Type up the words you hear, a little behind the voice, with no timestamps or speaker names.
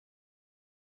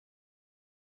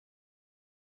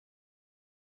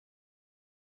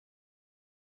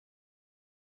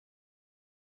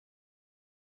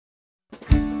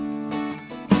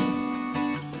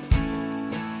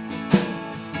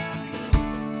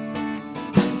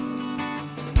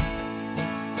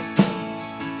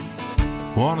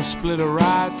Wanna split a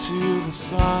ride to the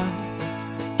sun,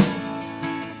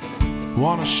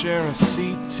 wanna share a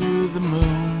seat to the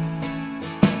moon,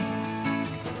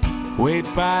 wait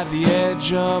by the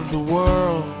edge of the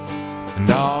world, and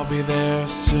I'll be there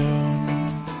soon.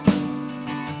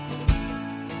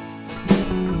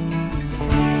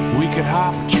 We could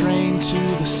hop a train to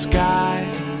the sky,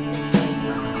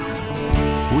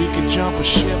 we could jump a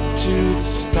ship to the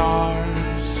stars.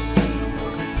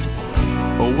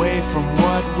 Away from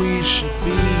what we should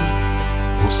be,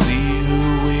 we'll see who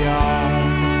we are,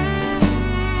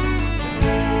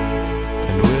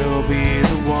 and we'll be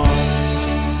the ones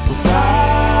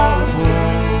without a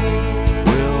word.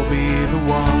 We'll be the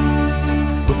ones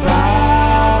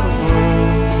without a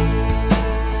word.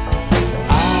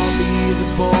 I'll be the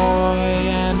boy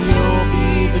and you'll be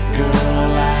the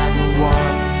girl, and the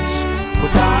ones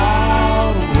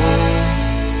without a word.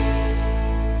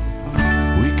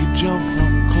 We could jump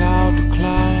from cloud to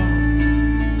cloud,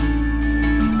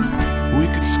 we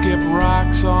could skip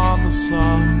rocks on the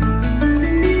sun,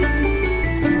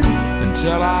 and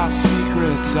tell our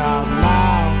secrets out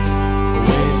loud,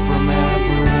 away from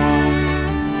everyone.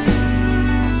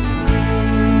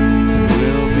 And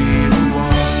we'll be the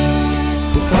ones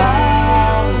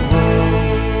without a word.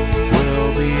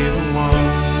 We'll be the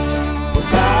ones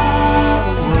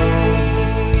without a word.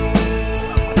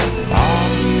 I'll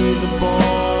be the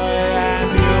boy and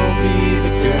you'll be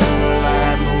the girl,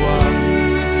 and the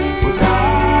ones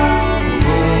without a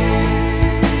word.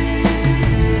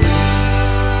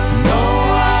 Know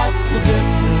what's the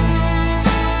difference?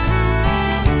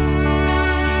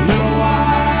 Little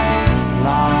white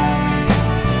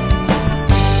lies.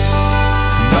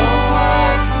 Know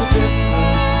what's the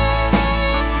difference?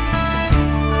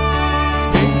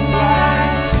 Big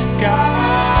black skies.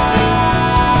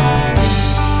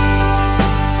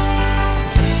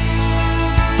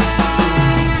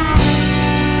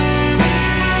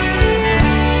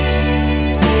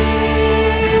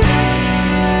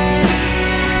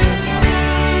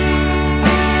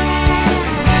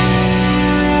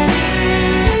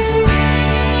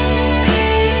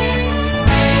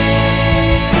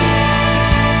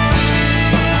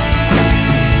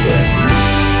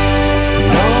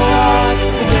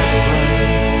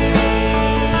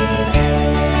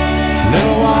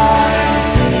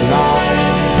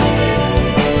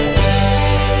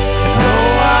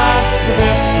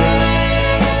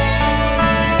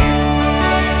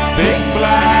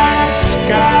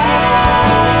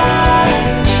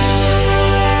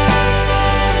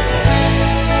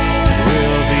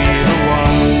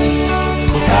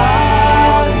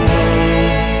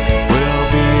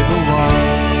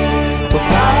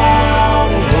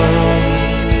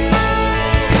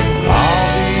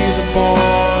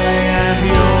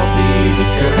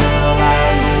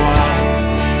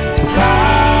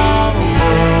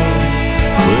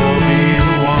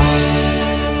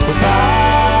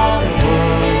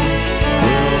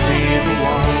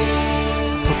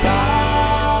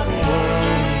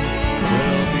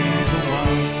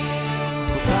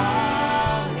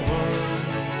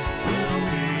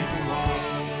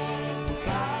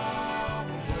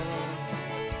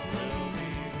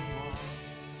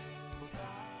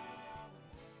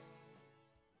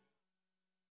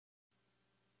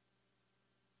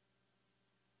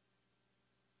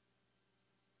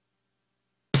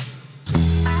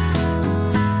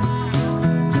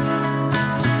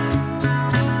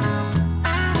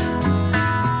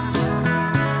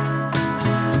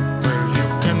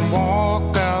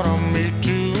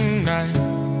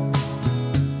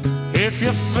 If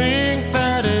you think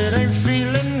that it ain't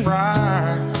feeling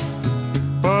right,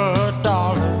 but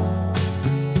darling,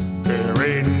 there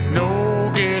ain't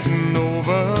no getting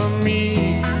over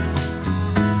me.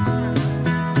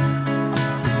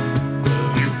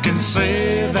 You can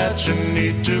say that you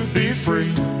need to be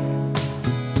free,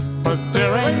 but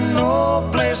there ain't no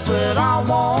place that I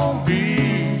won't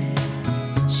be.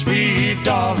 Sweet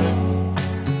darling,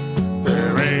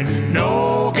 there ain't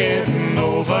no getting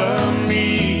over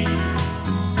me.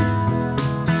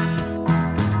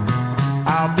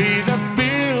 I'll be the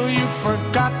bill you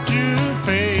forgot to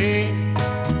pay.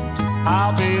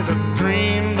 I'll be the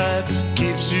dream that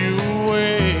keeps you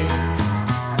away.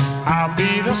 I'll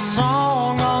be the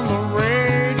song on the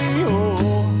radio.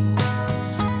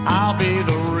 I'll be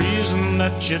the reason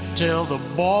that you tell the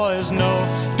boys no.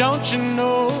 Don't you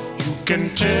know you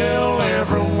can tell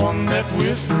everyone that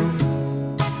we're through,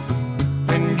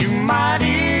 and you might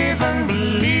even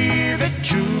believe it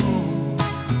too.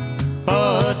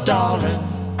 But darling,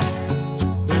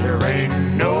 there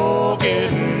ain't no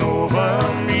getting over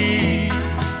me.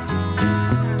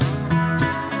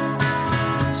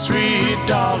 Sweet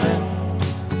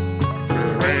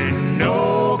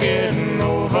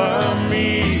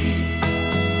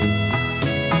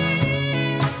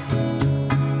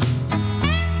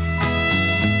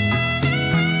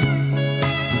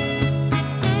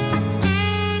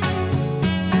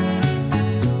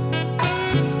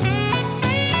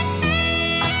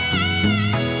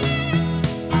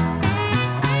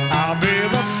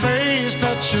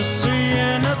that you see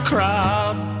in a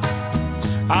crowd.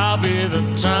 I'll be the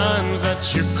times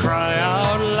that you cry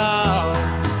out loud.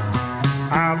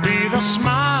 I'll be the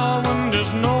smile when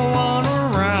there's no one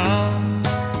around.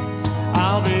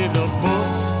 I'll be the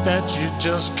book that you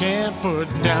just can't put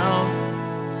down.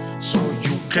 So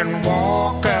you can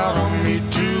walk out on me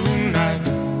tonight.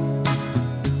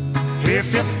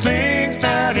 If you think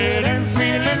that it ain't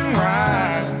feeling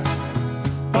right,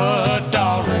 but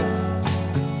darling,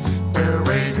 there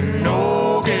ain't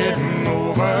no getting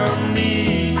over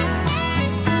me.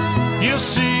 You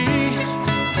see,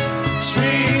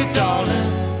 sweet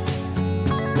darling,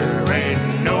 there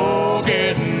ain't no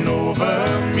getting over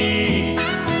me.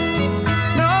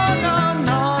 No, no,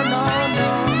 no, no, no,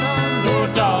 no,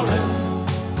 no, darling,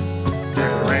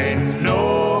 there ain't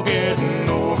no getting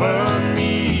over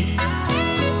me.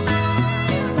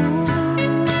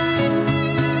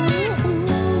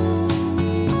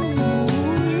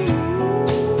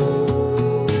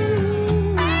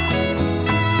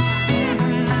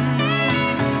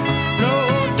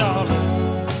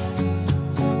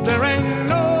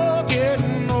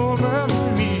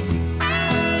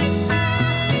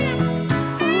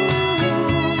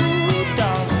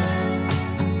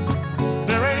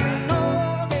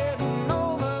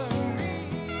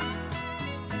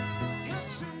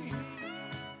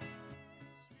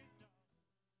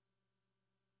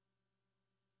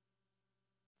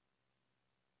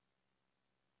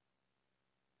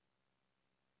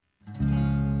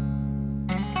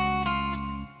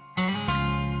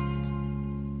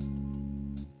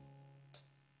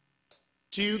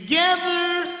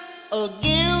 Together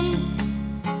again,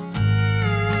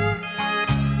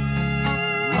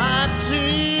 my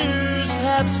tears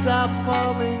have stopped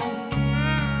falling.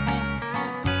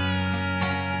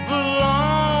 The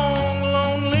long,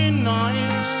 lonely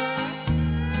nights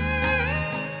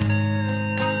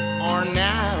are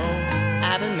now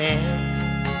at an end.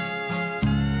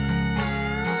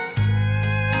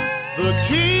 The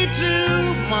key to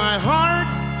my heart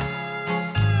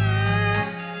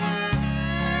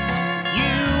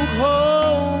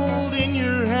hold in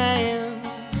your hand,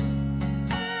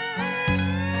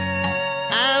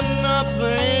 and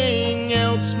nothing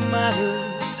else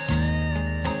matters.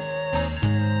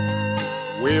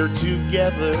 We're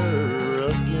together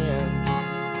again.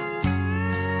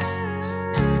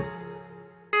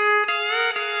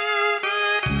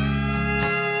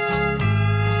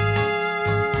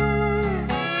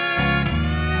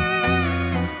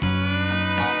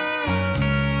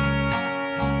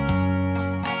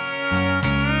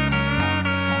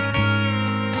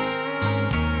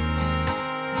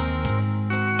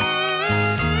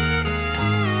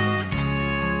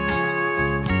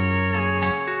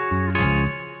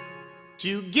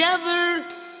 Together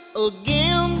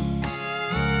again,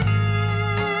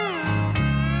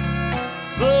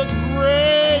 the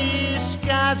gray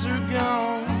skies are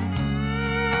gone.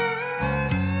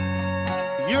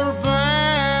 You're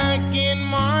back in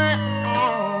my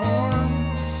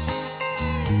arms,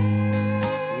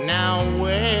 now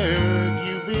where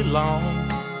you belong.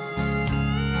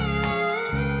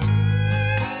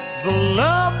 The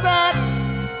love that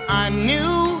I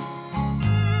knew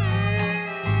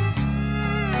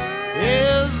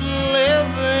is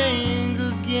living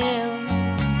again,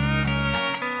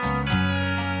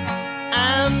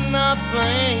 and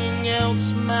nothing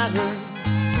else matters.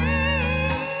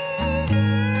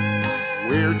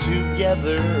 We're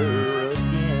together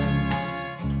again,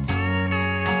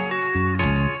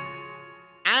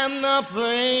 and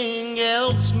nothing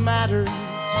else matters.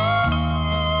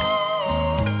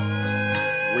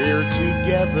 We're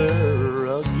together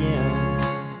again.